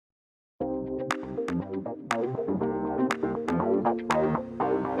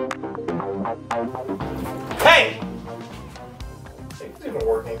Hey! It's even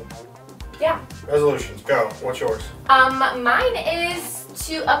working. Yeah. Resolutions, go. What's yours? Mine is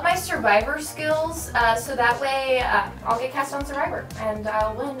to up my Survivor skills, so that way I'll get cast on Survivor and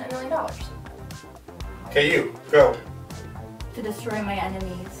I'll win $1 million. Okay, you, go. To destroy my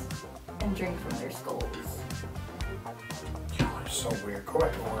enemies and drink from their skulls. You are so weird. Go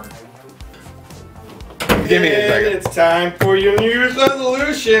back to work. Give me a second. It's time for your New Year's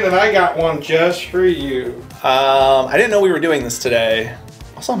resolution, and I got one just for you. I didn't know we were doing this today.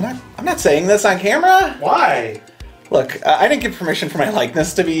 Also, I'm not saying this on camera. Why? Look, I didn't give permission for my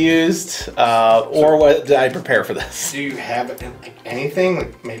likeness to be used, or what did I prepare for this? Do you have anything?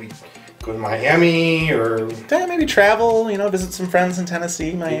 Like maybe go to Miami or... Maybe travel, visit some friends in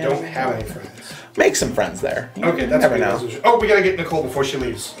Tennessee, Miami. You don't have any friends. Make some friends there. Okay, that's never a good know. resolution. Oh, we gotta get Nicole before she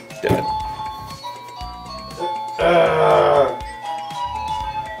leaves. Do it.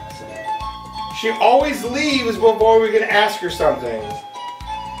 She always leaves before we can ask her something.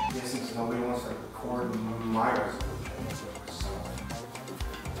 Since nobody wants to record my resolution.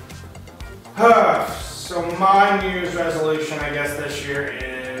 So my New Year's resolution, I guess, this year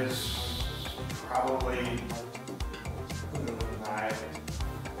is probably I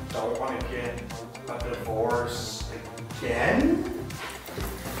don't want to get a divorce again.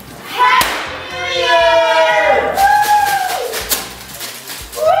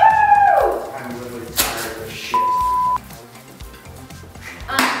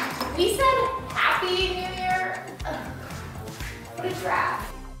 We said Happy New Year. What a draft.